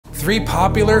Three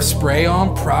popular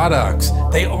spray-on products.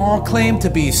 They all claim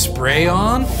to be spray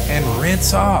on and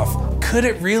rinse off. Could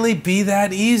it really be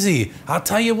that easy? I'll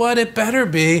tell you what, it better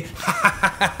be.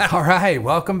 All right,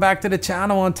 welcome back to the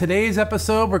channel. On today's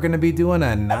episode, we're gonna be doing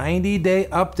a 90-day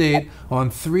update on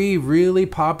three really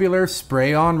popular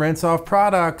spray-on rinse-off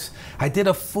products. I did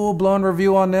a full-blown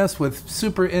review on this with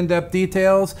super in-depth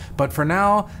details, but for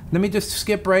now, let me just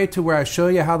skip right to where I show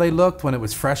you how they looked when it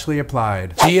was freshly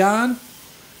applied. Gyeon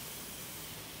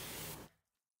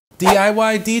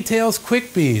DIY Details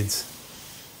Quick Beads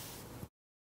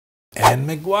and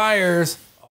Meguiar's.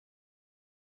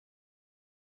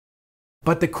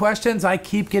 But the questions I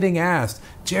keep getting asked,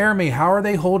 Jeremy, how are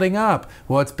they holding up?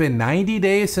 Well, it's been 90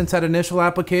 days since that initial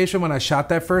application when I shot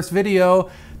that first video.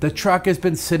 The truck has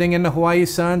been sitting in the Hawaii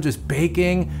sun just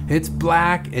baking. It's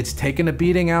black, it's taken a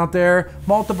beating out there,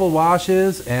 multiple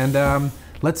washes, and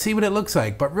let's see what it looks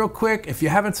like. But real quick, if you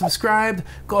haven't subscribed,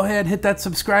 go ahead, hit that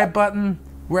subscribe button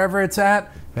wherever it's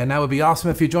at. And that would be awesome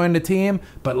if you joined the team,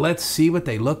 but let's see what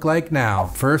they look like now.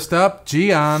 First up,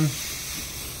 Gyeon.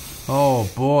 Oh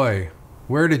boy,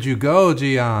 where did you go,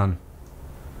 Gyeon?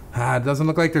 It doesn't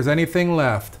look like there's anything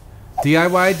left.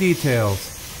 DIY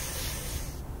Details.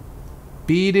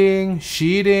 Beading,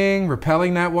 sheeting,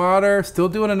 repelling that water, still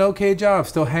doing an okay job,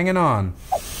 still hanging on.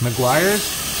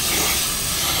 Meguiar's.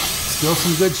 Still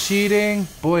some good sheeting.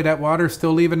 Boy, that water's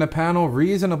still leaving the panel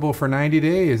reasonable for 90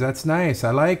 days. That's nice, I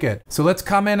like it. So let's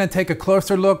come in and take a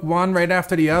closer look, one right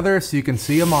after the other, so you can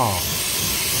see them all.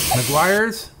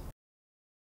 Meguiar's,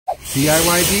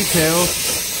 DIY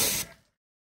Details,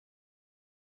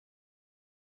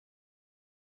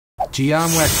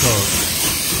 Gyeon Wet Coat.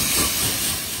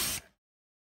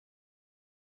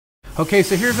 Okay,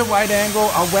 so here's a wide angle.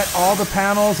 I'll wet all the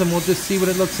panels and we'll just see what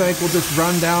it looks like. We'll just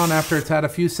run down after it's had a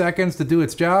few seconds to do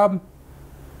its job.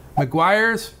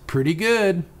 Meguiar's, pretty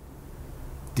good.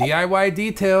 DIY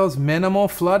Details, minimal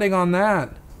flooding on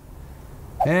that.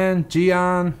 And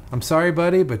Gyeon, I'm sorry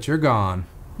buddy, but you're gone.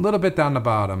 A little bit down the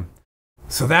bottom.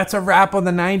 So that's a wrap on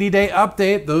the 90-day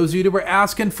update. Those of you that were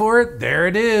asking for it, there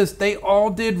it is. They all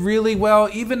did really well.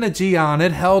 Even the Gyeon,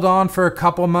 it held on for a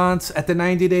couple months. At the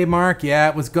 90-day mark, yeah,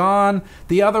 it was gone.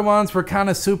 The other ones were kind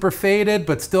of super faded,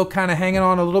 but still kind of hanging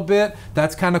on a little bit.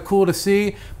 That's kind of cool to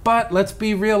see. But let's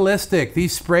be realistic.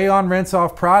 These spray-on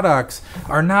rinse-off products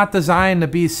are not designed to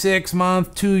be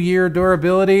 6-month, 2-year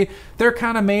durability. They're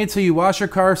kind of made so you wash your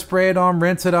car, spray it on,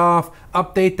 rinse it off,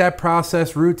 update that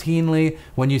process routinely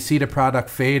when you see the product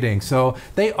fading. So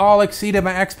they all exceeded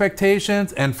my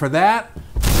expectations, and for that,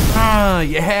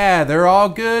 yeah, they're all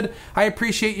good. I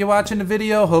appreciate you watching the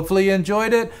video. Hopefully you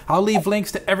enjoyed it. I'll leave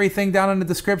links to everything down in the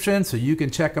description so you can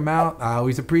check them out. I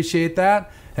always appreciate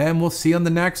that. And we'll see you on the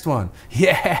next one.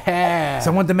 Yeah!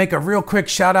 So I wanted to make a real quick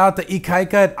shout out to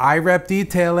Ikaika at iRep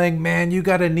Detailing. Man, you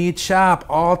got a neat shop.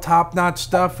 All top-notch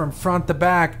stuff from front to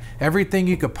back. Everything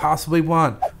you could possibly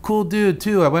want. Cool dude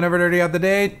too. I went over there the other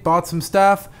day, bought some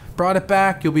stuff, brought it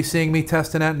back. You'll be seeing me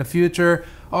testing that in the future.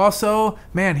 Also,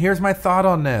 man, here's my thought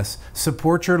on this.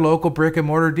 Support your local brick and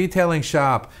mortar detailing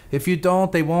shop. If you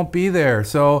don't, they won't be there.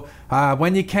 So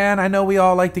when you can, I know we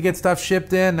all like to get stuff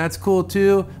shipped in. That's cool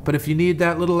too. But if you need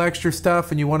that little extra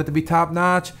stuff and you want it to be top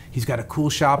notch, he's got a cool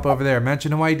shop over there.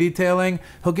 Mention Hawaii Detailing,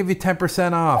 he'll give you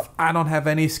 10% off. I don't have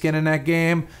any skin in that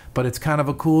game, but it's kind of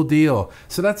a cool deal.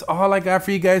 So that's all I got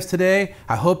for you guys today.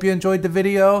 I hope you enjoyed the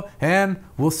video and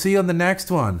we'll see you on the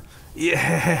next one.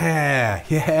 Yeah.